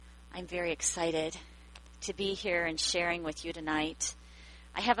I'm very excited to be here and sharing with you tonight.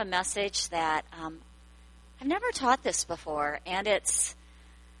 I have a message that I've never taught this before, and it's,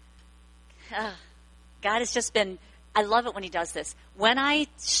 God has just been, I love it when he does this. When I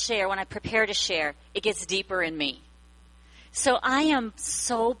prepare to share, it gets deeper in me. So I am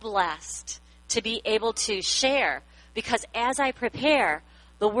so blessed to be able to share, because as I prepare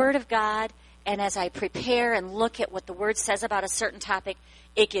the Word of God, and as I prepare and look at what the Word says about a certain topic,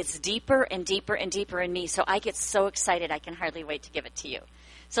 it gets deeper and deeper and deeper in me. So I get so excited I can hardly wait to give it to you.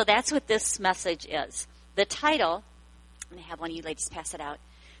 So that's what this message is. The title, I'm going to have one of you ladies pass it out.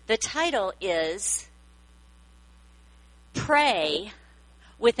 The title is Pray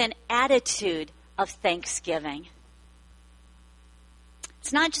with an Attitude of Thanksgiving.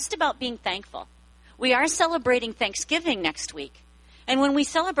 It's not just about being thankful. We are celebrating Thanksgiving next week. And when we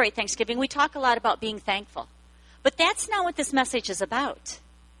celebrate Thanksgiving, we talk a lot about being thankful. But that's not what this message is about.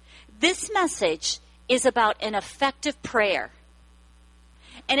 This message is about an effective prayer.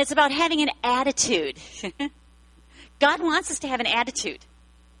 And it's about having an attitude. God wants us to have an attitude.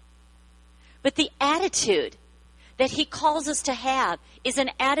 But the attitude that he calls us to have is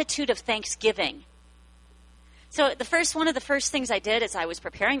an attitude of thanksgiving. So one of the first things I did as I was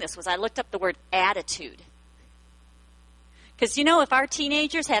preparing this was I looked up the word attitude. Because, if our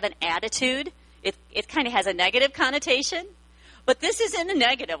teenagers have an attitude, it kind of has a negative connotation. But this isn't a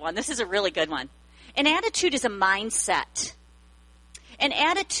negative one. This is a really good one. An attitude is a mindset. An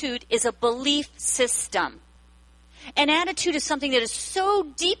attitude is a belief system. An attitude is something that is so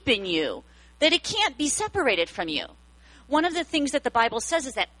deep in you that it can't be separated from you. One of the things that the Bible says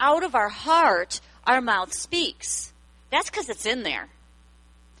is that out of our heart, our mouth speaks. That's because it's in there.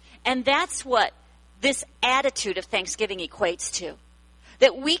 And that's what this attitude of thanksgiving equates to.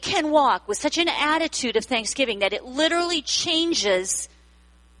 That we can walk with such an attitude of thanksgiving that it literally changes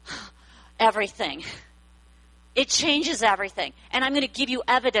everything. It changes everything. And I'm going to give you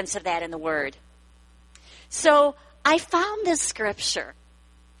evidence of that in the Word. So I found this scripture.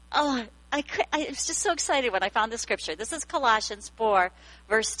 I was just so excited when I found this scripture. This is Colossians 4,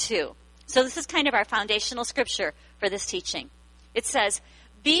 verse 2. So this is kind of our foundational scripture for this teaching. It says,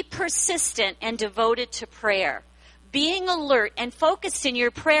 "Be persistent and devoted to prayer, being alert and focused in your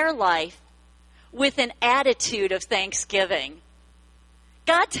prayer life with an attitude of thanksgiving."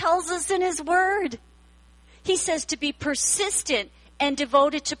 God tells us in his word. He says to be persistent and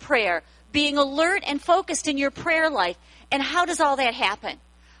devoted to prayer, being alert and focused in your prayer life. And how does all that happen?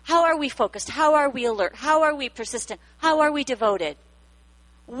 How are we focused? How are we alert? How are we persistent? How are we devoted?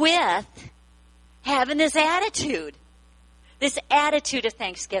 With having this attitude of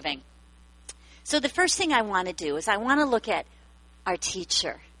thanksgiving. So the first thing I want to do is I want to look at our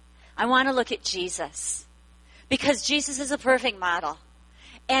teacher. I want to look at Jesus. Because Jesus is a perfect model.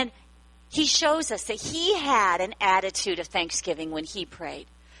 And he shows us that he had an attitude of thanksgiving when he prayed.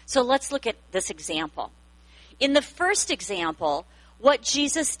 So let's look at this example. In the first example, what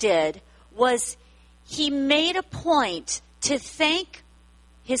Jesus did was he made a point to thank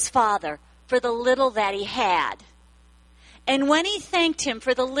his Father for the little that he had. And when he thanked him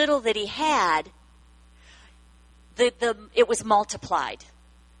for the little that he had, it was multiplied.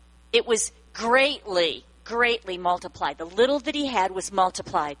 It was greatly multiplied. The little that he had was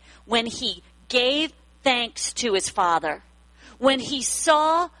multiplied. When he gave thanks to his Father, when he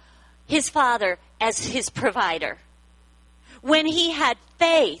saw his Father as his provider, when he had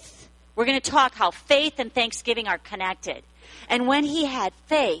faith, we're going to talk how faith and thanksgiving are connected. And when he had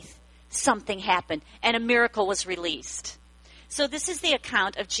faith, something happened and a miracle was released. So this is the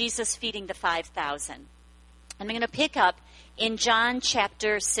account of Jesus feeding the 5,000. I'm going to pick up in John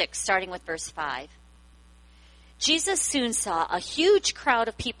chapter 6, starting with verse 5. Jesus soon saw a huge crowd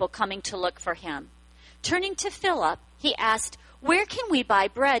of people coming to look for him. Turning to Philip, he asked, "Where can we buy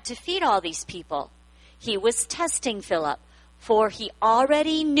bread to feed all these people?" He was testing Philip, for he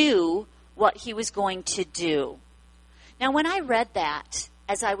already knew what he was going to do. Now, when I read that,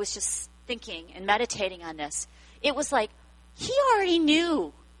 as I was just thinking and meditating on this, it was like, he already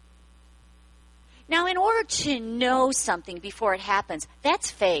knew. Now, in order to know something before it happens,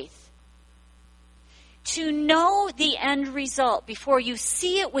 that's faith. To know the end result before you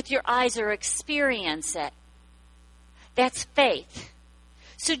see it with your eyes or experience it, that's faith.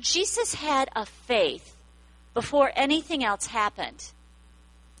 So Jesus had a faith before anything else happened.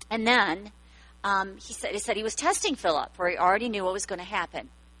 And then he said he was testing Philip, for he already knew what was going to happen.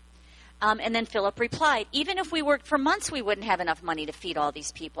 And then Philip replied, "Even if we worked for months, we wouldn't have enough money to feed all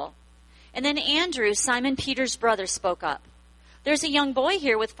these people." And then Andrew, Simon Peter's brother, spoke up. "There's a young boy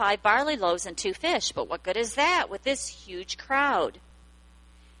here with 5 barley loaves and 2 fish, but what good is that with this huge crowd?"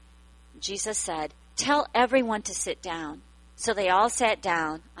 Jesus said, "Tell everyone to sit down." So they all sat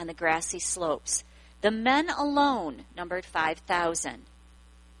down on the grassy slopes. The men alone numbered 5,000.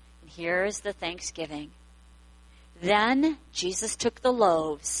 And here is the thanksgiving. Then Jesus took the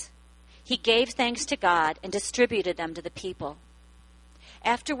loaves. He gave thanks to God and distributed them to the people.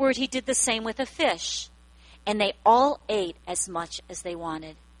 Afterward, he did the same with the fish, and they all ate as much as they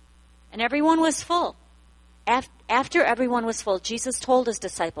wanted. And everyone was full. After everyone was full, Jesus told his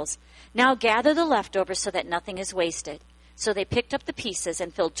disciples, "Now gather the leftovers so that nothing is wasted." So they picked up the pieces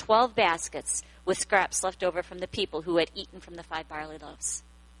and filled 12 baskets with scraps left over from the people who had eaten from the 5 barley loaves.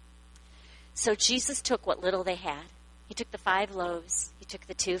 So Jesus took what little they had. He took the 5 loaves. He took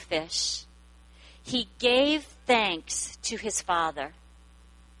the 2 fish. He gave thanks to his Father.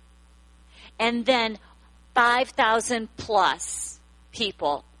 And then 5,000 plus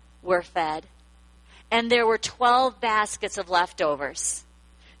people were fed. And there were 12 baskets of leftovers.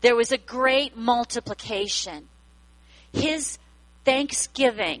 There was a great multiplication. His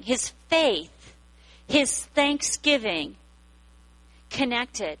thanksgiving, his faith, his thanksgiving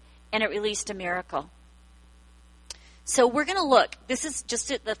connected, and it released a miracle. So we're going to look. This is just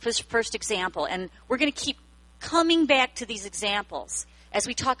the first example, and we're going to keep coming back to these examples as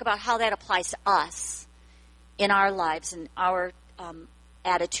we talk about how that applies to us in our lives and our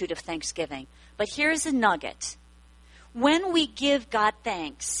attitude of thanksgiving. But here's a nugget. When we give God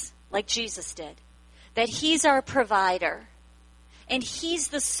thanks, like Jesus did, that he's our provider, and he's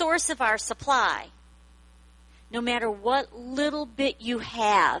the source of our supply, no matter what little bit you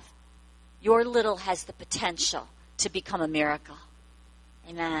have, your little has the potential to become a miracle.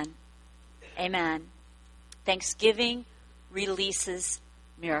 Amen. Amen. Thanksgiving releases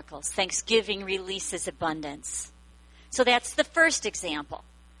miracles. Thanksgiving releases abundance. So that's the first example.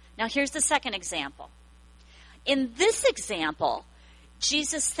 Now here's the second example. In this example,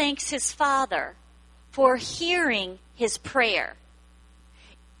 Jesus thanks his Father for hearing his prayer,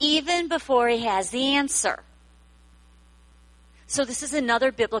 even before he has the answer. So this is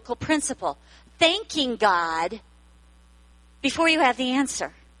another biblical principle. Thanking God before you have the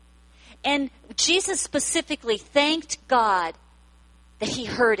answer. And Jesus specifically thanked God that he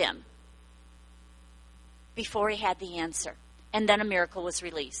heard him before he had the answer. And then a miracle was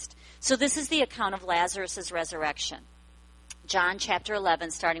released. So this is the account of Lazarus' resurrection. John chapter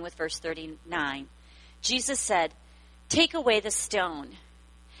 11, starting with verse 39. Jesus said, "Take away the stone."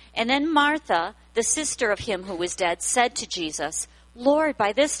 And then Martha, the sister of him who was dead, said to Jesus, "Lord,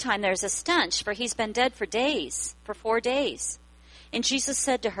 by this time there's a stench, for he's been dead for 4 days. And Jesus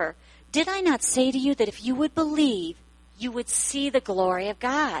said to her, "Did I not say to you that if you would believe, you would see the glory of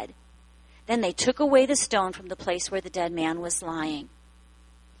God?" Then they took away the stone from the place where the dead man was lying.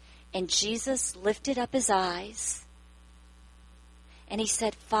 And Jesus lifted up his eyes, and he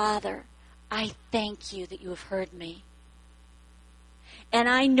said, "Father, I thank you that you have heard me. And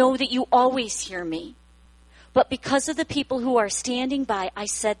I know that you always hear me. But because of the people who are standing by, I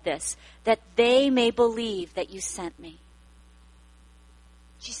said this, that they may believe that you sent me."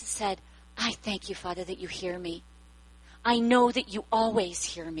 Jesus said, "I thank you, Father, that you hear me. I know that you always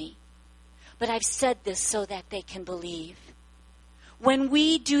hear me. But I've said this so that they can believe." When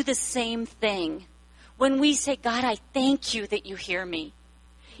we do the same thing, when we say, "God, I thank you that you hear me,"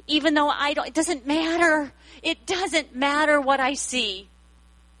 even though it doesn't matter. It doesn't matter what I see.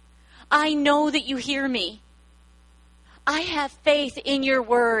 I know that you hear me. I have faith in your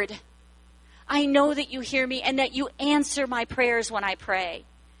word. I know that you hear me and that you answer my prayers when I pray.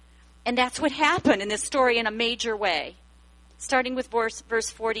 And that's what happened in this story in a major way. Starting with verse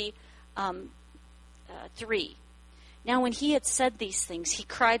 43. Now when he had said these things, he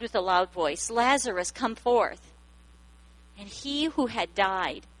cried with a loud voice, "Lazarus, come forth." And he who had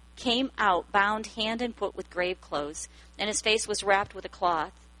died came out, bound hand and foot with grave clothes, and his face was wrapped with a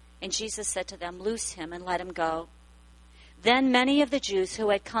cloth. And Jesus said to them, "Loose him and let him go." Then many of the Jews who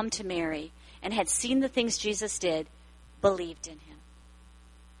had come to Mary and had seen the things Jesus did believed in him.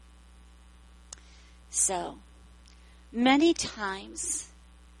 So, many times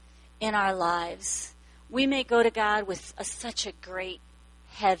in our lives, we may go to God with such a great,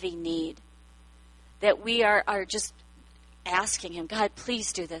 heavy need that we are just asking him, "God,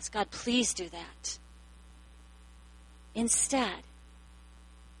 please do this. God, please do that." Instead,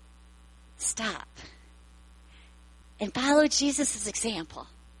 stop and follow Jesus' example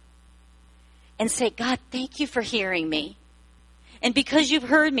and say, "God, thank you for hearing me. And because you've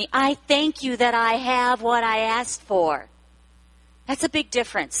heard me, I thank you that I have what I asked for." That's a big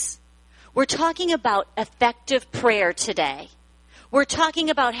difference. We're talking about effective prayer today. We're talking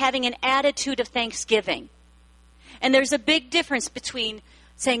about having an attitude of thanksgiving. And there's a big difference between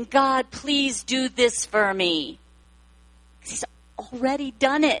saying, God, please do this for me. He's already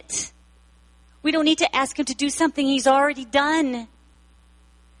done it. We don't need to ask him to do something he's already done.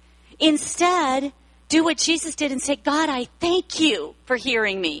 Instead, do what Jesus did and say, God, I thank you for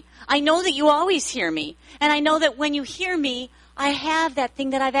hearing me. I know that you always hear me. And I know that when you hear me, I have that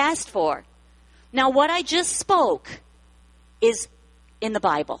thing that I've asked for. Now, what I just spoke is in the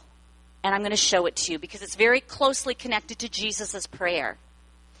Bible. And I'm going to show it to you because it's very closely connected to Jesus' prayer.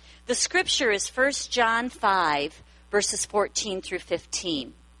 The scripture is 1 John 5, verses 14 through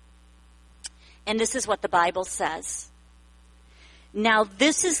 15. And this is what the Bible says. Now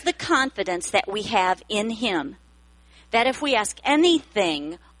this is the confidence that we have in him, that if we ask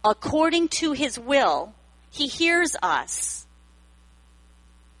anything according to his will, he hears us.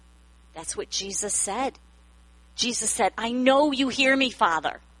 That's what Jesus said. Jesus said, I know you hear me,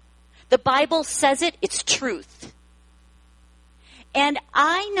 Father. The Bible says it, it's truth. And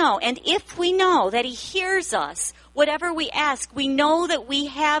I know, and if we know that he hears us, whatever we ask, we know that we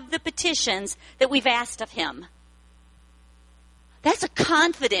have the petitions that we've asked of him. That's a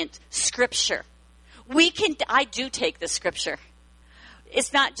confident scripture. I do take this scripture.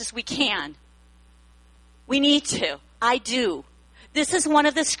 It's not just we can. We need to. I do. This is one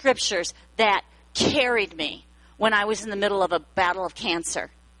of the scriptures that carried me when I was in the middle of a battle of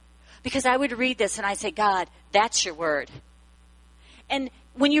cancer. Because I would read this and I'd say, God, that's your word. And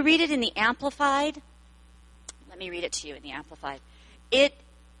when you read it in the Amplified, let me read it to you in the Amplified. It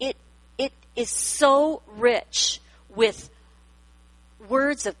is so rich with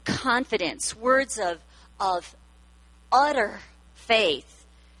words of confidence, words of utter faith,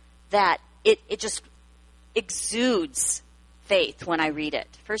 that it just exudes faith when I read it.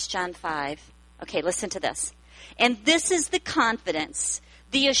 1 John 5. Okay, listen to this. And this is the confidence,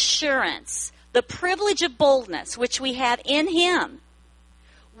 the assurance, the privilege of boldness which we have in him.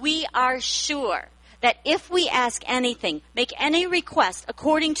 We are sure that if we ask anything, make any request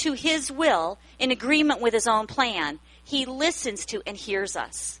according to his will, in agreement with his own plan, he listens to and hears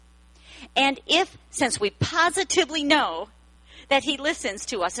us. And if, since we positively know that he listens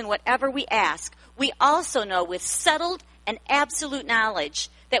to us in whatever we ask, we also know with settled and absolute knowledge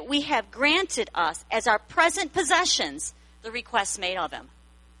that we have granted us as our present possessions the requests made of him.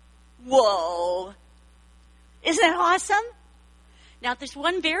 Whoa! Isn't that awesome? Now, there's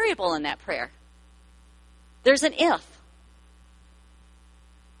one variable in that prayer. There's an if.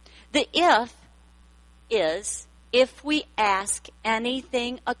 The if is if we ask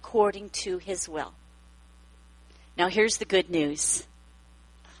anything according to his will. Now, here's the good news.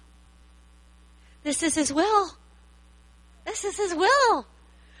 This is his will. This is his will.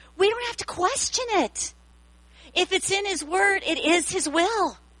 We don't have to question it. If it's in his word, it is his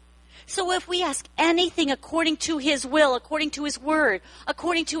will. So if we ask anything according to his will, according to his word,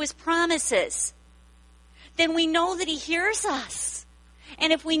 according to his promises, then we know that he hears us.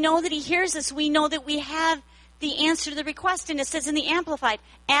 And if we know that he hears us, we know that we have the answer to the request. And it says in the Amplified,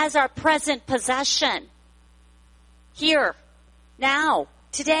 as our present possession. Here, now,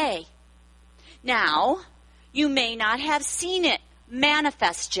 today. Now, you may not have seen it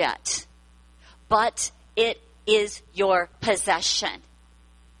manifest yet, but it is your possession.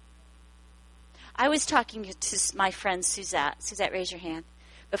 I was talking to my friend Suzette. Suzette, raise your hand,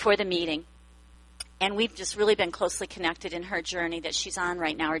 before the meeting. And we've just really been closely connected in her journey that she's on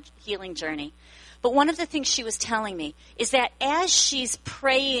right now, her healing journey. But one of the things she was telling me is that as she's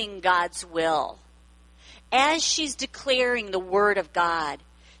praying God's will, as she's declaring the word of God,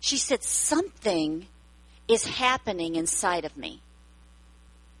 she said, something is happening inside of me.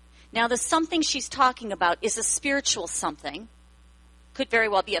 Now, the something she's talking about is a spiritual something. Could very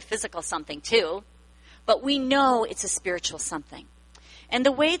well be a physical something too. But we know it's a spiritual something. And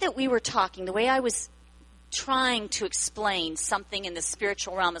the way that we were talking, the way I was trying to explain something in the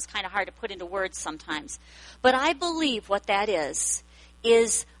spiritual realm is kind of hard to put into words sometimes. But I believe what that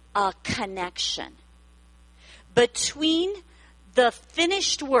is a connection between the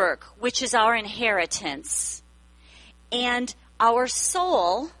finished work, which is our inheritance, and our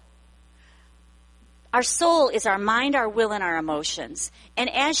soul. Our soul is our mind, our will, and our emotions. And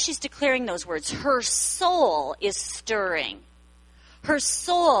as she's declaring those words, her soul is stirring. Her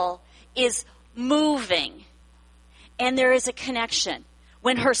soul is moving. And there is a connection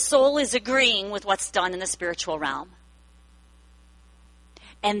when her soul is agreeing with what's done in the spiritual realm.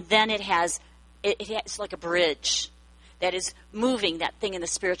 And then it's like a bridge that is moving that thing in the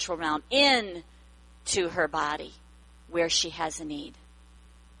spiritual realm into her body where she has a need.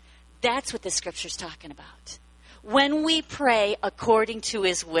 That's what the scripture's talking about. When we pray according to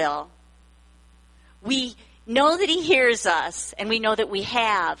his will, know that he hears us, and we know that we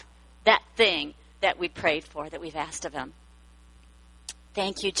have that thing that we prayed for, that we've asked of him.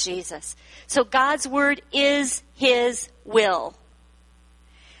 Thank you, Jesus. So God's word is his will.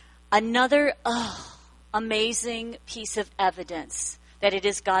 Another amazing piece of evidence that it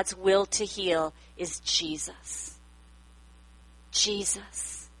is God's will to heal is Jesus.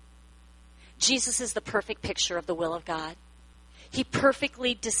 Jesus. Jesus is the perfect picture of the will of God. He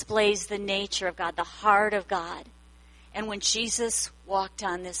perfectly displays the nature of God, the heart of God. And when Jesus walked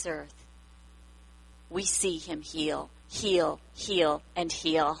on this earth, we see him heal, and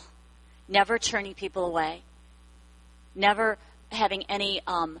heal. Never turning people away. Never having any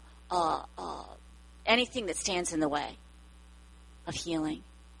anything that stands in the way of healing.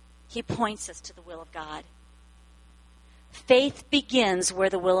 He points us to the will of God. Faith begins where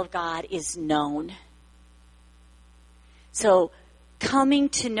the will of God is known. So coming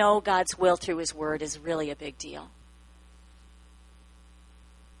to know God's will through his word is really a big deal.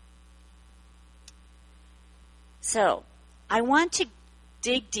 So I want to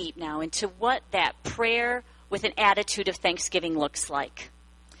dig deep now into what that prayer with an attitude of thanksgiving looks like.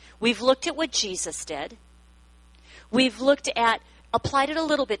 We've looked at what Jesus did. We've looked at, applied it a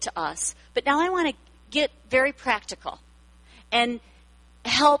little bit to us. But now I want to get very practical and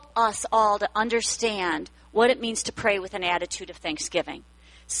help us all to understand what it means to pray with an attitude of thanksgiving.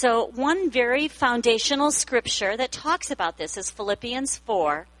 So one very foundational scripture that talks about this is Philippians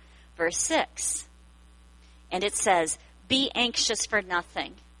 4, verse 6. And it says, "Be anxious for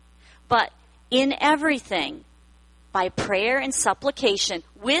nothing, but in everything, by prayer and supplication,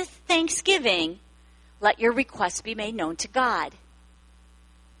 with thanksgiving, let your requests be made known to God."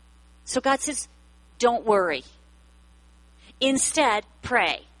 So God says, don't worry. Instead,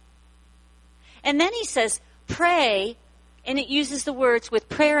 pray. And then he says, pray, and it uses the words with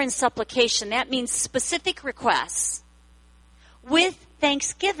prayer and supplication. That means specific requests with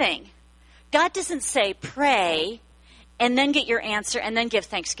thanksgiving. God doesn't say pray and then get your answer and then give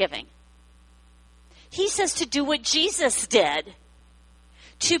thanksgiving. He says to do what Jesus did,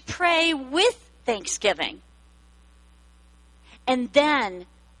 to pray with thanksgiving. And then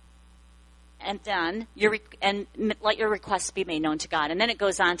let your requests be made known to God. And then it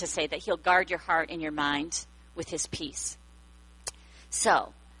goes on to say that he'll guard your heart and your mind with his peace.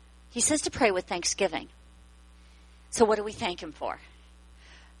 So, he says to pray with thanksgiving. So what do we thank him for?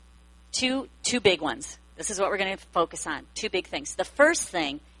 Two big ones. This is what we're going to focus on. Two big things. The first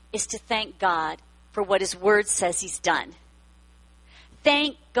thing is to thank God for what his word says he's done.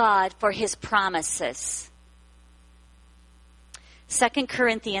 Thank God for his promises. 2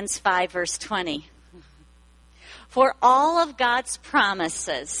 Corinthians 5, verse 20. For all of God's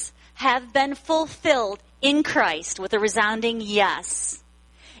promises have been fulfilled in Christ with a resounding yes.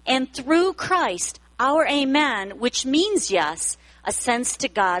 And through Christ, our amen, which means yes, ascends to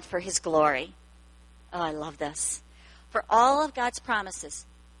God for his glory. Oh, I love this. For all of God's promises,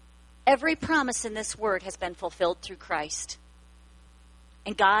 every promise in this word has been fulfilled through Christ.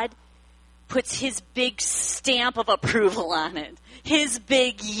 And God puts his big stamp of approval on it. His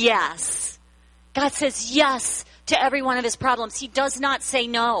big yes. God says yes to every one of his problems. He does not say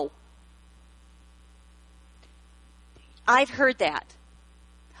no. I've heard that.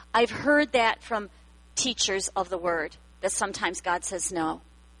 I've heard that from teachers of the word, that sometimes God says no.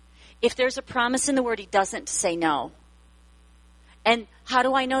 If there's a promise in the word, he doesn't say no. And how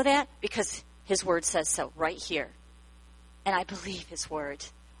do I know that? Because his word says so right here. And I believe his word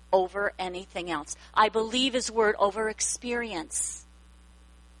over anything else. I believe his word over experience.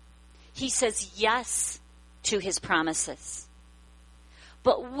 He says yes to his promises.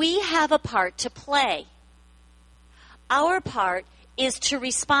 But we have a part to play. Our part is to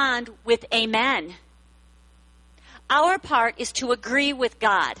respond with amen. Our part is to agree with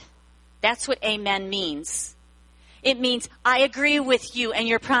God. That's what amen means. It means, I agree with you and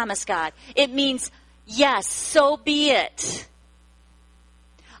your promise, God. It means, yes, so be it.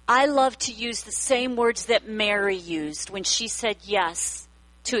 I love to use the same words that Mary used when she said yes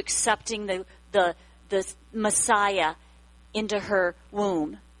to accepting the Messiah into her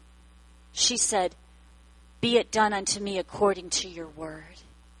womb. She said, be it done unto me according to your word.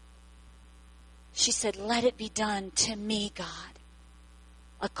 She said, let it be done to me, God,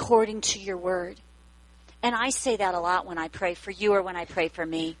 according to your word. And I say that a lot when I pray for you or when I pray for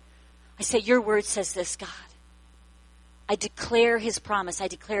me. I say, your word says this, God. I declare his promise. I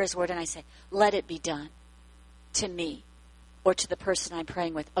declare his word, and I say, let it be done to me or to the person I'm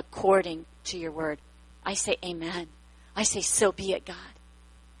praying with according to your word. I say, amen. I say, so be it, God.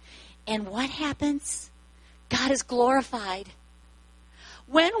 And what happens? God is glorified.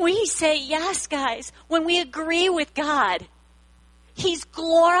 When we say yes, guys, when we agree with God, He's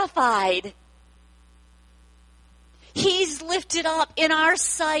glorified. He's lifted up in our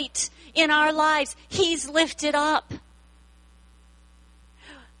sight, in our lives. He's lifted up.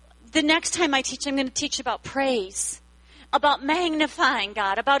 The next time I teach, I'm going to teach about praise, about magnifying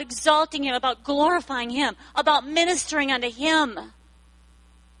God, about exalting Him, about glorifying Him, about ministering unto Him.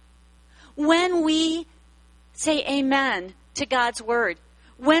 When we say amen to God's word,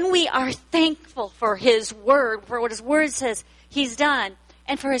 when we are thankful for His word, for what His word says He's done,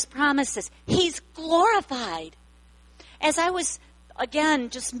 and for His promises, He's glorified. As I was, again,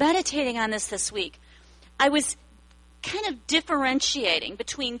 just meditating on this week, I was kind of differentiating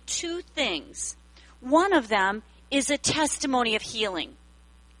between two things. One of them is a testimony of healing.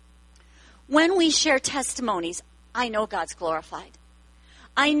 When we share testimonies, I know God's glorified.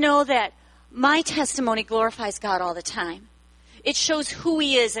 I know that my testimony glorifies God all the time. It shows who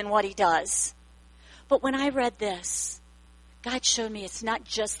He is and what He does. But when I read this, God showed me it's not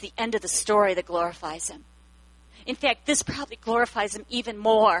just the end of the story that glorifies Him. In fact, this probably glorifies Him even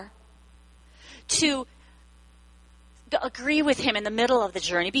more. To agree with Him in the middle of the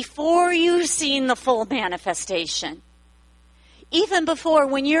journey, before you've seen the full manifestation. Even before,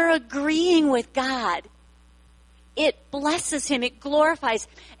 when you're agreeing with God, it blesses Him, it glorifies.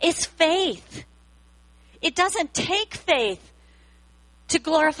 It's faith. It doesn't take faith to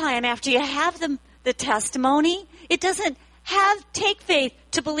glorify Him after you have the testimony. It doesn't take faith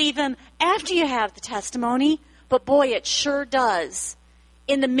to believe Him after you have the testimony. But boy, it sure does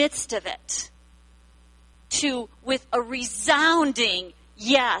in the midst of it. With a resounding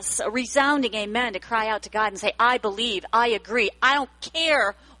yes, a resounding amen, to cry out to God and say, I believe, I agree. I don't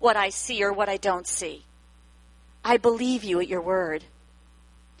care what I see or what I don't see. I believe you at your word.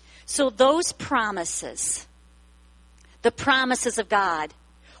 So those promises, the promises of God,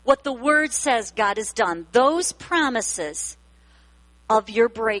 what the word says God has done, those promises of your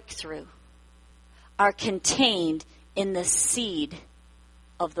breakthrough are contained in the seed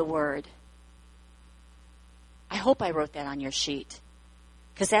of the word. I hope I wrote that on your sheet,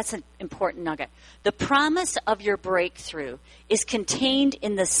 because that's an important nugget. The promise of your breakthrough is contained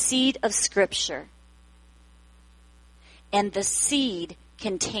in the seed of Scripture. And the seed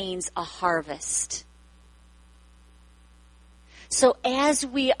contains a harvest. So as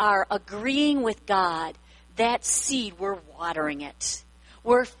we are agreeing with God, that seed, we're watering it.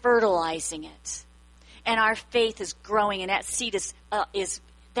 We're fertilizing it. And our faith is growing, and that seed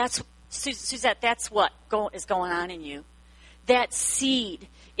that's Suzette, that's what is going on in you. That seed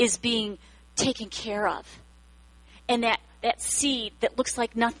is being taken care of. And that seed that looks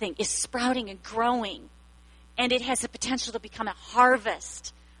like nothing is sprouting and growing. And it has the potential to become a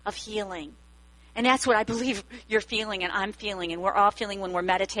harvest of healing. And that's what I believe you're feeling and I'm feeling and we're all feeling when we're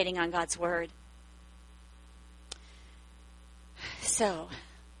meditating on God's word. So,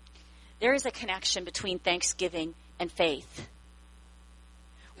 there is a connection between thanksgiving and faith.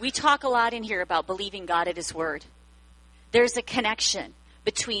 We talk a lot in here about believing God at His word. There's a connection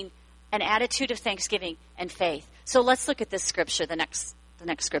between an attitude of thanksgiving and faith. So let's look at this scripture, the next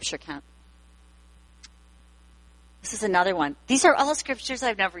scripture count. This is another one. These are all scriptures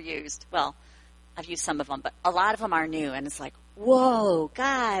I've never used. Well, I've used some of them, but a lot of them are new. And it's like, whoa,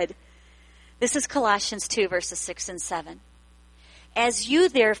 God. This is Colossians 2, verses 6 and 7. As you,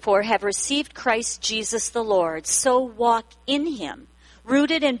 therefore, have received Christ Jesus the Lord, so walk in Him,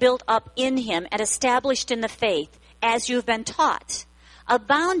 rooted and built up in Him and established in the faith as you have been taught,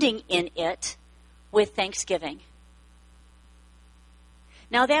 abounding in it with thanksgiving.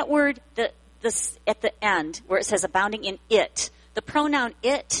 Now that word this at the end where it says abounding in it, the pronoun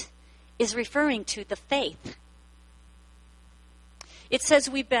it is referring to the faith. It says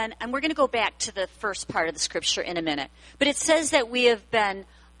we've been, and we're going to go back to the first part of the scripture in a minute, but it says that we have been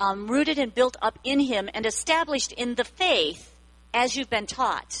rooted and built up in Him and established in the faith as you've been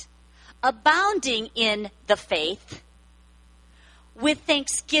taught, abounding in the faith with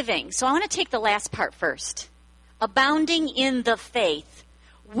thanksgiving. So I want to take the last part first. Abounding in the faith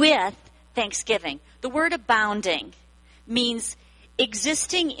with thanksgiving. The word abounding means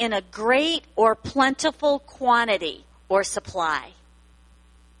existing in a great or plentiful quantity or supply.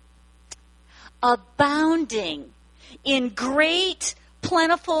 Abounding in great,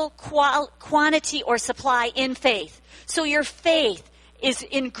 plentiful quantity or supply in faith. So your faith is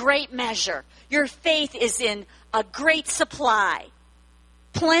in great measure. Your faith is in a great supply.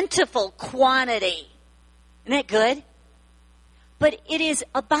 Plentiful quantity. Isn't that good? But it is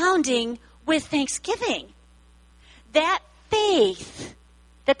abounding with thanksgiving. That faith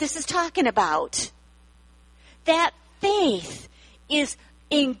that this is talking about, that faith is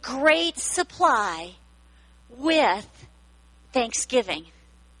in great supply with thanksgiving.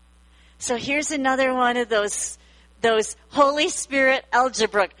 So here's another one of those Holy Spirit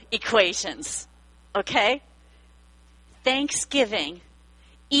algebra equations. Okay? Thanksgiving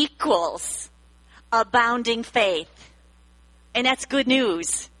equals abounding faith. And that's good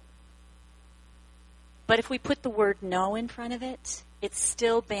news. But if we put the word no in front of it, it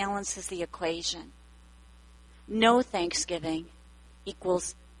still balances the equation. No thanksgiving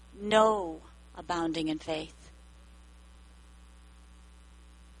equals no abounding in faith.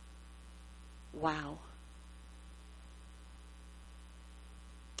 Wow.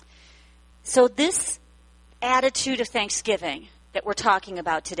 So this attitude of thanksgiving that we're talking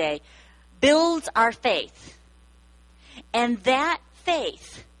about today builds our faith. And that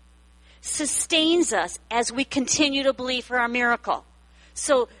faith sustains us as we continue to believe for our miracle.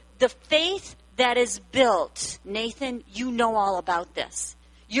 So the faith that is built, Nathan, you know all about this.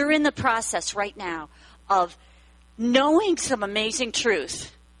 You're in the process right now of knowing some amazing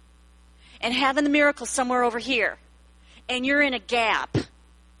truth and having the miracle somewhere over here. And you're in a gap.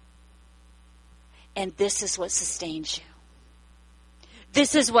 And this is what sustains you.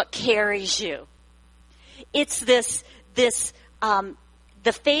 This is what carries you. It's the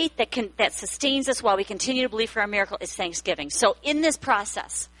faith that sustains us while we continue to believe for our miracle is thanksgiving. So in this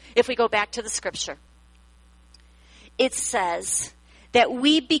process, if we go back to the scripture, it says that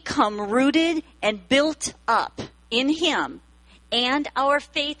we become rooted and built up in Him, and our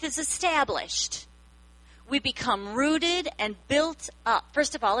faith is established. We become rooted and built up.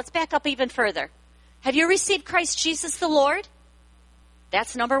 First of all, let's back up even further. Have you received Christ Jesus the Lord?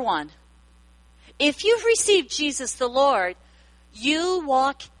 That's number one. If you've received Jesus the Lord, you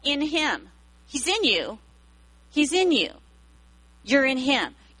walk in Him. He's in you. He's in you. You're in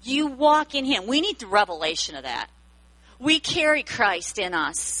Him. You walk in Him. We need the revelation of that. We carry Christ in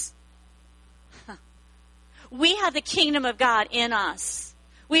us. We have the kingdom of God in us.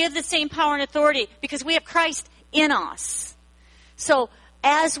 We have the same power and authority because we have Christ in us. So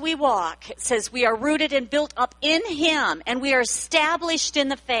as we walk, it says we are rooted and built up in Him, and we are established in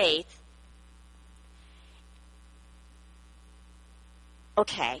the faith.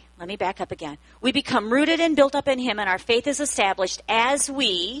 Okay, let me back up again. We become rooted and built up in Him, and our faith is established as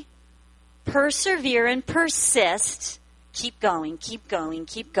we persevere and persist. Keep going, keep going,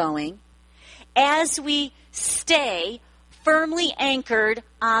 keep going. As we stay firmly anchored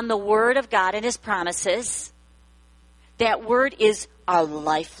on the Word of God and His promises. That Word is our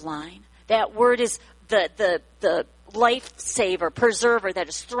lifeline. That Word is the lifesaver, preserver that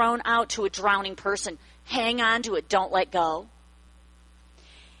is thrown out to a drowning person. Hang on to it. Don't let go.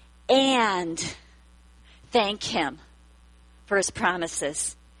 And thank Him for His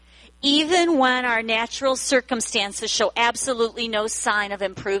promises. Even when our natural circumstances show absolutely no sign of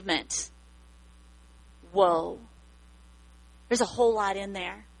improvement. Whoa. There's a whole lot in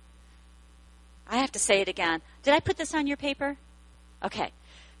there. I have to say it again. Did I put this on your paper? Okay,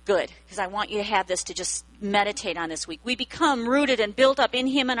 good, because I want you to have this to just meditate on this week. We become rooted and built up in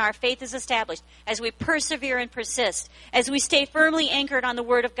Him, and our faith is established as we persevere and persist, as we stay firmly anchored on the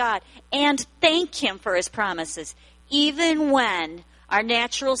Word of God, and thank Him for His promises, even when our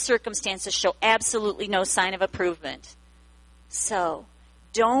natural circumstances show absolutely no sign of improvement. So,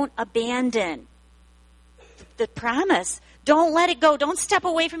 don't abandon the promise. Don't let it go. Don't step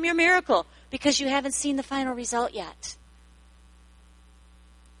away from your miracle because you haven't seen the final result yet.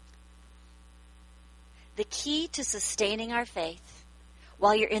 The key to sustaining our faith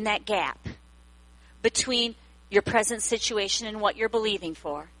while you're in that gap between your present situation and what you're believing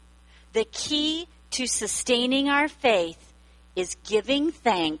for, the key to sustaining our faith is giving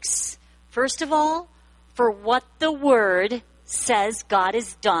thanks, first of all, for what the Word says God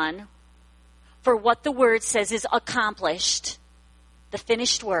has done, for what the Word says is accomplished, the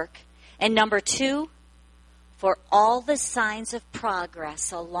finished work. And number two, for all the signs of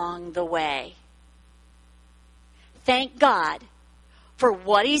progress along the way. Thank God for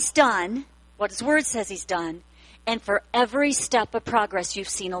what He's done, what His Word says He's done, and for every step of progress you've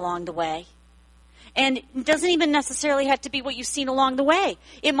seen along the way. And it doesn't even necessarily have to be what you've seen along the way.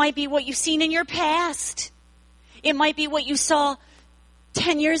 It might be what you've seen in your past. It might be what you saw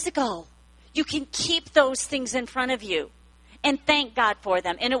 10 years ago. You can keep those things in front of you and thank God for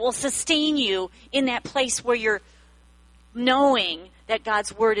them. And it will sustain you in that place where you're knowing that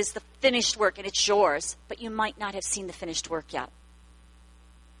God's Word is the finished work and it's yours, but you might not have seen the finished work yet.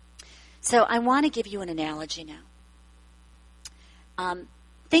 So I want to give you an analogy now.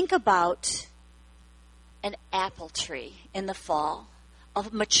 Think about an apple tree in the fall, a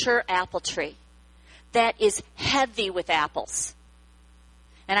mature apple tree that is heavy with apples.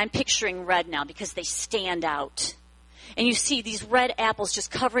 And I'm picturing red now because they stand out. And you see these red apples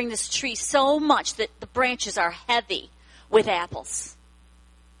just covering this tree so much that the branches are heavy with apples.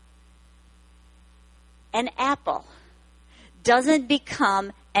 An apple doesn't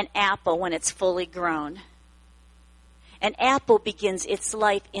become an apple when it's fully grown. An apple begins its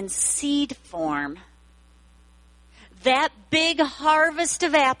life in seed form. That big harvest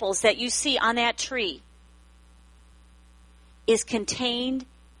of apples that you see on that tree is contained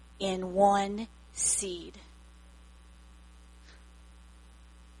in one seed.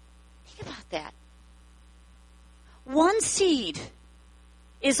 Think about that. One seed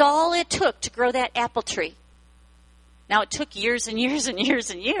is all it took to grow that apple tree. Now, it took years and years and years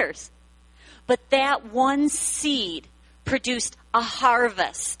and years. But that one seed produced a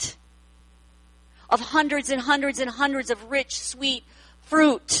harvest of hundreds and hundreds and hundreds of rich, sweet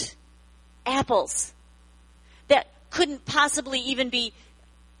fruit, apples, that couldn't possibly even be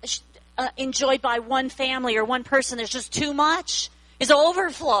enjoyed by one family or one person. There's just too much. It's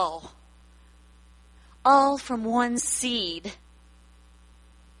overflow. All from one seed.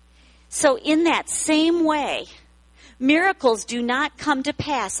 So in that same way, miracles do not come to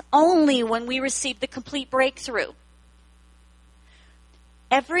pass only when we receive the complete breakthrough.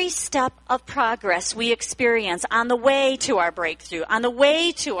 Every step of progress we experience on the way to our breakthrough, on the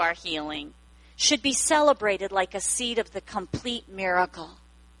way to our healing, should be celebrated like a seed of the complete miracle.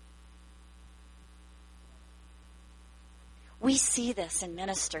 We see this in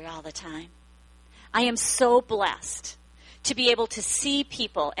ministry all the time. I am so blessed to be able to see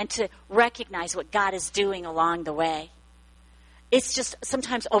people and to recognize what God is doing along the way. It's just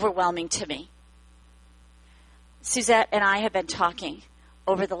sometimes overwhelming to me. Suzette and I have been talking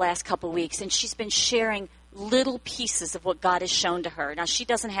over the last couple of weeks, and she's been sharing little pieces of what God has shown to her. Now, she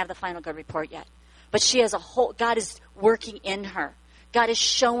doesn't have the final good report yet, but she has God is working in her. God is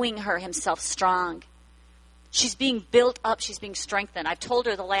showing her himself strong. She's being built up. She's being strengthened. I've told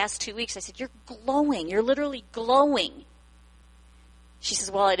her the last 2 weeks, I said, you're glowing. You're literally glowing. She says,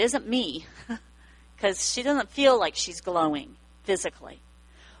 well, it isn't me, because she doesn't feel like she's glowing physically.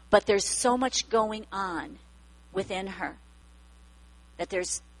 But there's so much going on within her that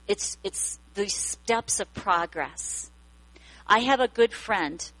it's these steps of progress. I have a good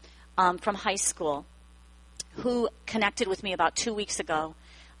friend from high school who connected with me about 2 weeks ago.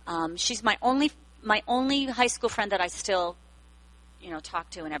 She's my only high school friend that I still, talk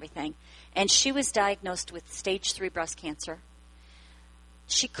to and everything. And she was diagnosed with stage 3 breast cancer.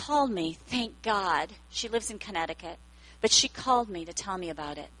 She called me, thank God. She lives in Connecticut. But she called me to tell me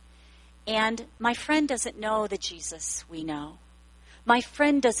about it. And my friend doesn't know the Jesus we know. My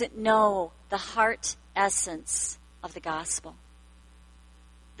friend doesn't know the heart essence of the gospel.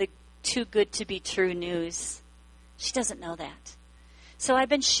 The too good to be true news. She doesn't know that. So I've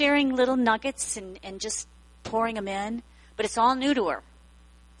been sharing little nuggets and just pouring them in. But it's all new to her.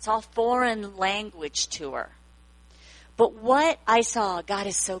 It's all foreign language to her. But what I saw, God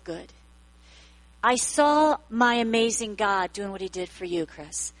is so good. I saw my amazing God doing what he did for you,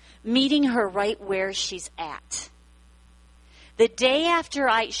 Chris. Meeting her right where she's at. The day after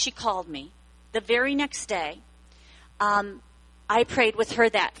she called me, the very next day, I prayed with her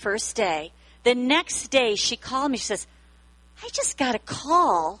that first day. The next day she called me. She says, I just got a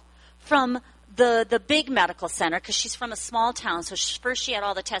call from the big medical center, because she's from a small town. So first she had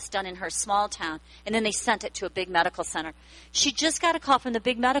all the tests done in her small town, and then they sent it to a big medical center. She just got a call from the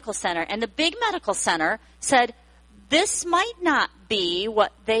big medical center, and the big medical center said, this might not be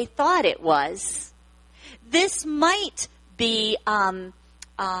what they thought it was. This might be, what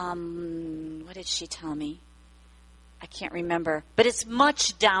did she tell me? I can't remember. But it's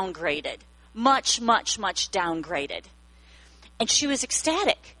much downgraded. Much, much, much downgraded. And she was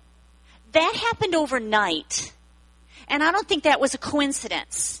ecstatic. That happened overnight. And I don't think that was a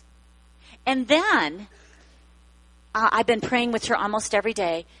coincidence. And then, I've been praying with her almost every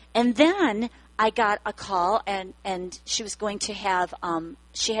day. And then I got a call, and she was going to have,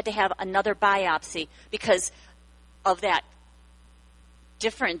 she had to have another biopsy because of that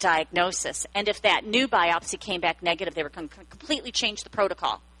different diagnosis. And if that new biopsy came back negative, they were going to completely change the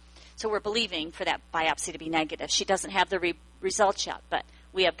protocol. So we're believing for that biopsy to be negative. She doesn't have the results yet, but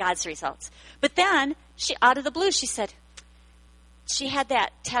we have God's results. But then, out of the blue, she said, she had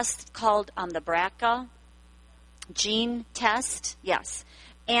that test called the BRCA gene test. Yes.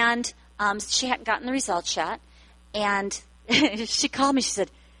 And she hadn't gotten the results yet. And she called me. She said,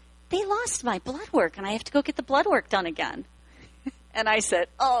 they lost my blood work, and I have to go get the blood work done again. And I said,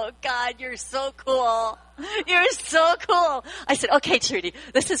 oh, God, you're so cool. You're so cool. I said, okay, Trudy,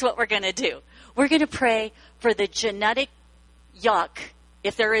 this is what we're going to do. We're going to pray for the genetic yuck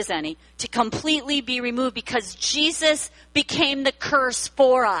if there is any, to completely be removed because Jesus became the curse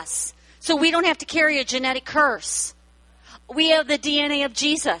for us. So we don't have to carry a genetic curse. We have the DNA of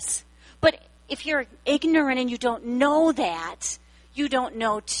Jesus. But if you're ignorant and you don't know that, you don't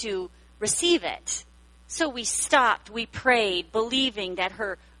know to receive it. So we stopped, we prayed, believing that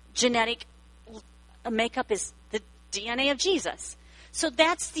her genetic makeup is the DNA of Jesus. So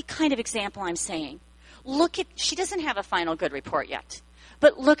that's the kind of example I'm saying. She doesn't have a final good report yet,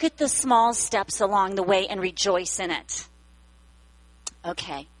 but look at the small steps along the way and rejoice in it.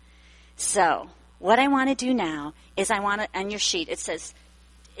 Okay, so what I want to do now is on your sheet, it says,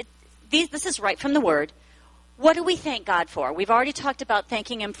 this is right from the Word. What do we thank God for? We've already talked about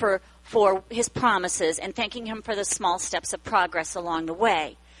thanking Him for His promises and thanking Him for the small steps of progress along the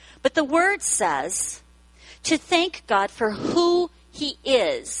way. But the Word says to thank God for who He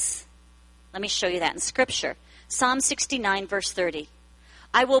is. Let me show you that in Scripture. Psalm 69, verse 30.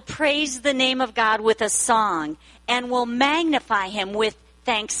 I will praise the name of God with a song and will magnify Him with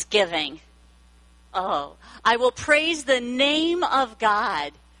thanksgiving. Oh, I will praise the name of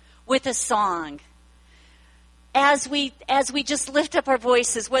God with a song. As we just lift up our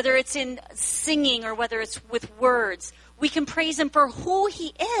voices, whether it's in singing or whether it's with words, we can praise Him for who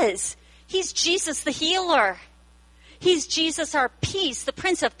He is. He's Jesus the healer. He's Jesus our peace, the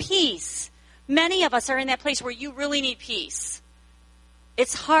Prince of Peace. Many of us are in that place where you really need peace.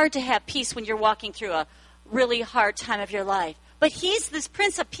 It's hard to have peace when you're walking through a really hard time of your life. But He's this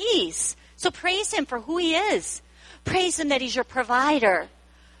Prince of Peace. So praise Him for who He is. Praise Him that He's your provider.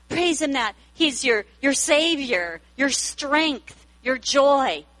 Praise Him that He's your Savior, your strength, your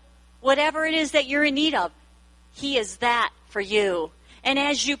joy. Whatever it is that you're in need of, He is that for you. And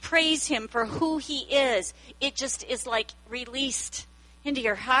as you praise Him for who He is, it just is like released into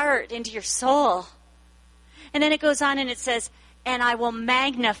your heart, into your soul. And then it goes on and it says, and I will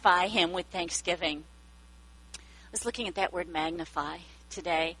magnify Him with thanksgiving. I was looking at that word magnify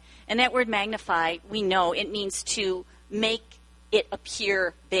today. And that word magnify, we know it means to make it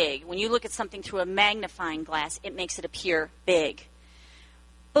appear big. When you look at something through a magnifying glass, it makes it appear big.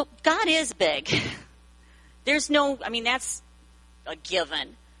 But God is big. That's a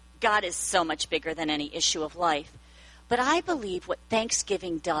given. God is so much bigger than any issue of life. But I believe what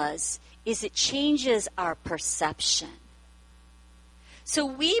Thanksgiving does is it changes our perception. So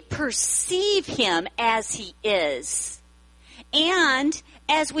we perceive Him as He is. And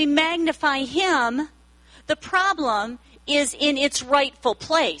as we magnify Him, the problem is in its rightful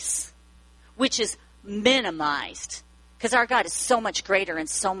place, which is minimized. Because our God is so much greater and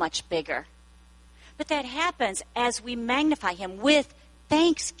so much bigger. But that happens as we magnify Him with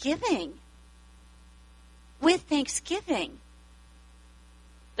thanksgiving. With thanksgiving.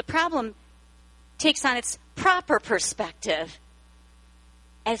 The problem takes on its proper perspective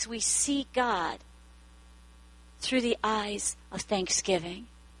as we see God through the eyes of thanksgiving.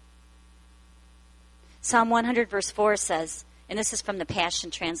 Psalm 100 verse 4 says, and this is from the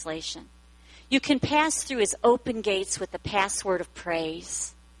Passion Translation, you can pass through His open gates with the password of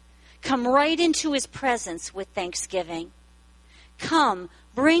praise. Come right into His presence with thanksgiving. Come,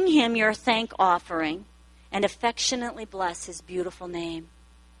 bring Him your thank offering and affectionately bless His beautiful name.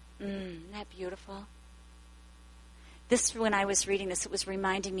 Isn't that beautiful? When I was reading this, it was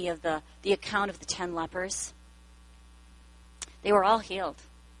reminding me of the account of the 10 lepers. They were all healed.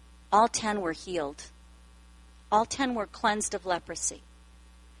 All 10 were healed. All 10 were cleansed of leprosy.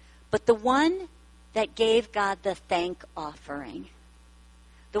 But the one that gave God the thank offering,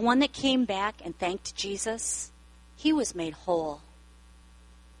 the one that came back and thanked Jesus, he was made whole.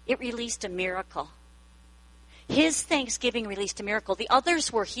 It released a miracle. His thanksgiving released a miracle. The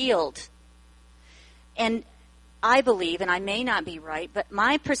others were healed. And I believe, and I may not be right, but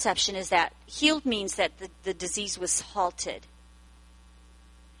my perception is that healed means that the disease was halted.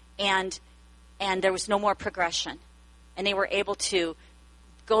 And there was no more progression. And they were able to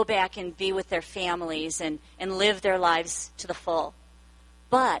go back and be with their families and live their lives to the full.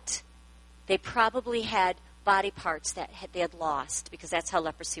 But they probably had body parts that they had lost, because that's how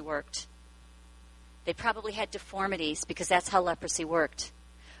leprosy worked. They probably had deformities, because that's how leprosy worked.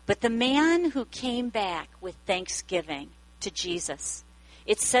 But the man who came back with thanksgiving to Jesus,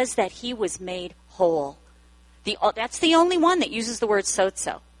 it says that he was made whole. That's the only one that uses the word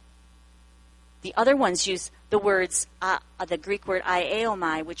sozo. The other ones use the words, the Greek word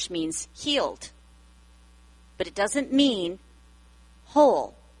iaomai, which means healed. But it doesn't mean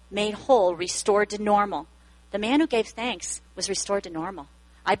whole, made whole, restored to normal. The man who gave thanks was restored to normal.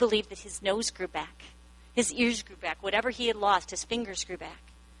 I believe that his nose grew back. His ears grew back. Whatever he had lost, his fingers grew back.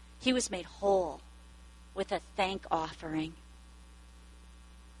 He was made whole with a thank offering.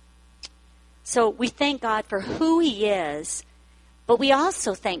 So we thank God for who he is, but we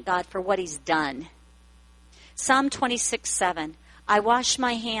also thank God for what he's done. Psalm 26:7. I wash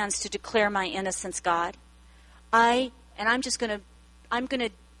my hands to declare my innocence, God. I'm going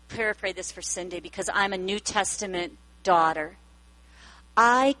to paraphrase this for Cindy because I'm a New Testament daughter.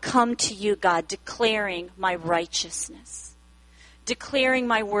 I come to you, God, declaring my righteousness, declaring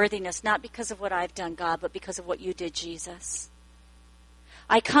my worthiness, not because of what I've done, God, but because of what you did, Jesus.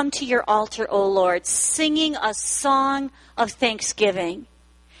 I come to your altar, O Lord, singing a song of thanksgiving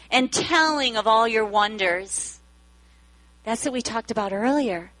and telling of all your wonders. That's what we talked about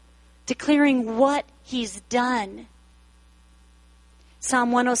earlier, declaring what he's done.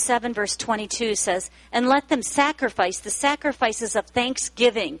 Psalm 107 verse 22 says, and let them sacrifice the sacrifices of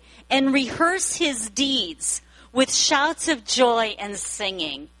thanksgiving and rehearse his deeds with shouts of joy and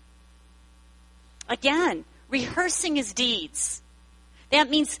singing. Again, rehearsing his deeds. That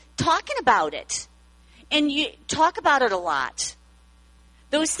means talking about it. And you talk about it a lot.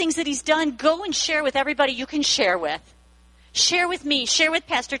 Those things that he's done, go and share with everybody you can share with. Share with me, share with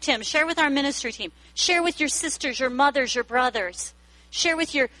Pastor Tim, share with our ministry team, share with your sisters, your mothers, your brothers. Share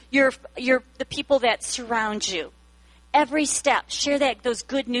with the people that surround you. Every step, share those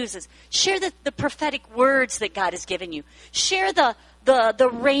good news. Share the prophetic words that God has given you. Share the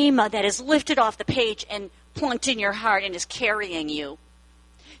rhema that is lifted off the page and plunked in your heart and is carrying you.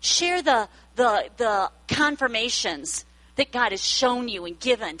 Share the confirmations that God has shown you and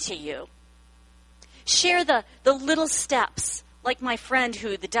given to you. Share the little steps, like my friend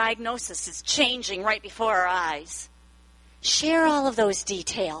who the diagnosis is changing right before our eyes. Share all of those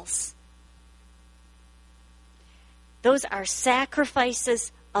details. Those are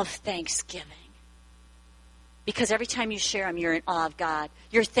sacrifices of thanksgiving. Because every time you share them, you're in awe of God.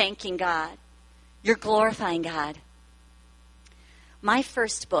 You're thanking God. You're glorifying God. My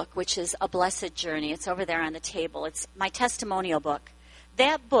first book, which is A Blessed Journey, it's over there on the table. It's my testimonial book.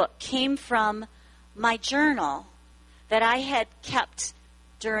 That book came from my journal that I had kept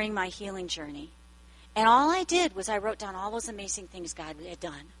during my healing journey. And all I did was I wrote down all those amazing things God had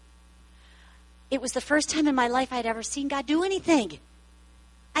done. It was the first time in my life I'd ever seen God do anything.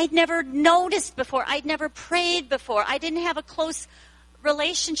 I'd never noticed before. I'd never prayed before. I didn't have a close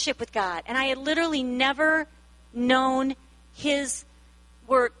relationship with God. And I had literally never known his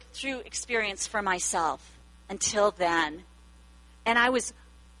work through experience for myself until then. And I was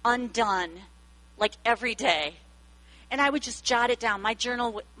undone like every day. And I would just jot it down. My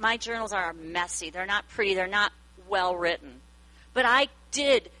journals are messy. They're not pretty. They're not well written. But I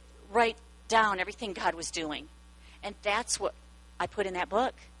did write down everything God was doing. And that's what I put in that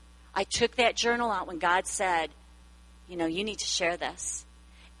book. I took that journal out when God said, you need to share this.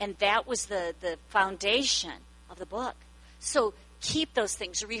 And that was the foundation of the book. So keep those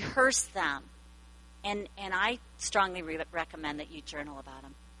things. Rehearse them. And I strongly recommend that you journal about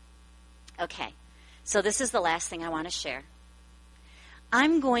them. Okay. So this is the last thing I want to share.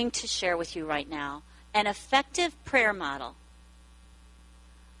 I'm going to share with you right now an effective prayer model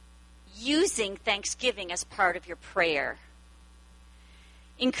using Thanksgiving as part of your prayer.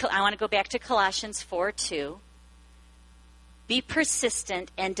 I want to go back to Colossians 4:2. Be persistent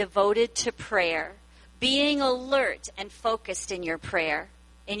and devoted to prayer, being alert and focused in your prayer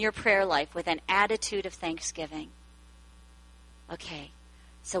life with an attitude of thanksgiving. Okay,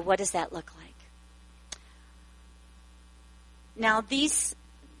 so what does that look like? Now, these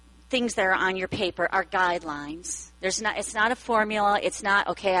things that are on your paper are guidelines. It's not a formula. It's not,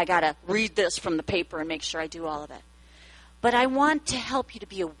 okay, I got to read this from the paper and make sure I do all of it. But I want to help you to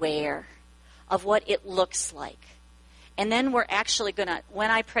be aware of what it looks like. And then we're actually going to,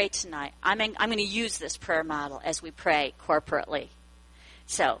 when I pray tonight, I'm going to use this prayer model as we pray corporately.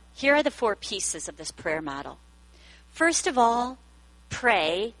 So here are the 4 pieces of this prayer model. First of all,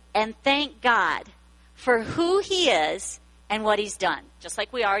 pray and thank God for who he is and what he's done, just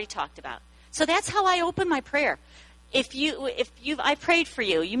like we already talked about. So that's how I open my prayer. I prayed for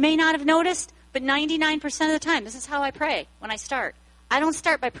you. You may not have noticed, but 99% of the time, this is how I pray when I start. I don't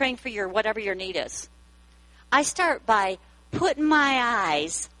start by praying for whatever your need is. I start by putting my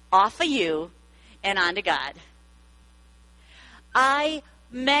eyes off of you and onto God. I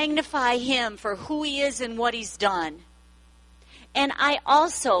magnify him for who he is and what he's done. And I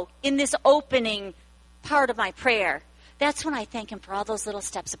also, in this opening part of my prayer, that's when I thank him for all those little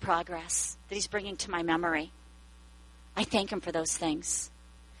steps of progress that he's bringing to my memory. I thank him for those things.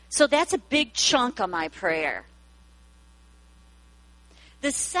 So that's a big chunk of my prayer.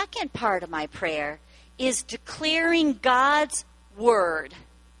 The second part of my prayer is declaring God's word,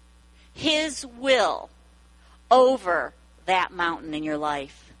 his will, over that mountain in your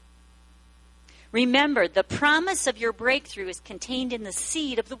life. Remember, the promise of your breakthrough is contained in the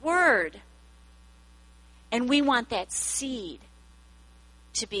seed of the Word. And we want that seed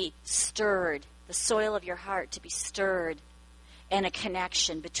to be stirred, the soil of your heart to be stirred, and a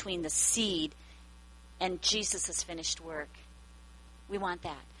connection between the seed and Jesus' finished work. We want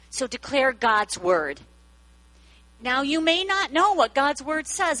that. So declare God's Word. Now, you may not know what God's Word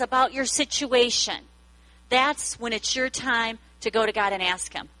says about your situation. That's when it's your time to go to God and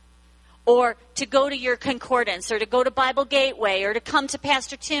ask Him. Or to go to your concordance, or to go to Bible Gateway, or to come to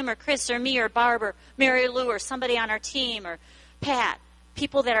Pastor Tim, or Chris, or me, or Barb, or Mary Lou, or somebody on our team, or Pat.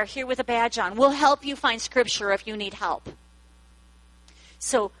 People that are here with a badge on. We'll help you find Scripture if you need help.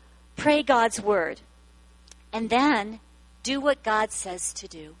 So, pray God's Word. And then, do what God says to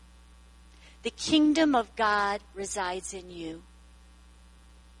do. The kingdom of God resides in you.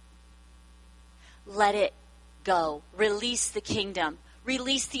 Let it go. Release the kingdom.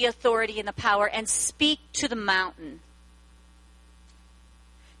 Release the authority and the power, and speak to the mountain.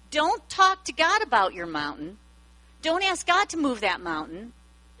 Don't talk to God about your mountain. Don't ask God to move that mountain.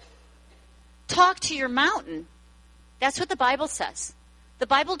 Talk to your mountain. That's what the Bible says. The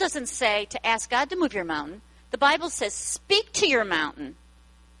Bible doesn't say to ask God to move your mountain. The Bible says speak to your mountain.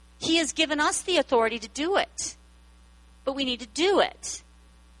 He has given us the authority to do it. But we need to do it.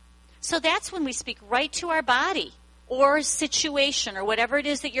 So that's when we speak right to our body, or situation, or whatever it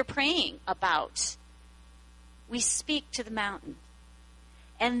is that you're praying about. We speak to the mountain.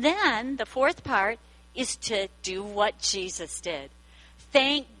 And then the fourth part is to do what Jesus did.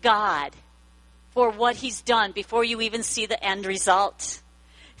 Thank God for what He's done before you even see the end result.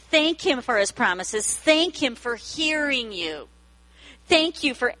 Thank Him for His promises. Thank Him for hearing you. Thank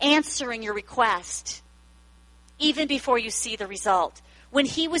you for answering your request, even before you see the result. When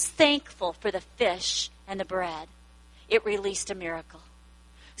He was thankful for the fish and the bread, it released a miracle.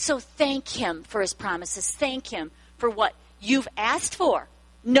 So thank Him for His promises. Thank Him for what you've asked for,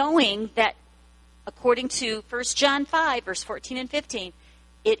 knowing that according to 1 John 5, verse 14 and 15,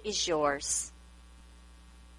 it is yours.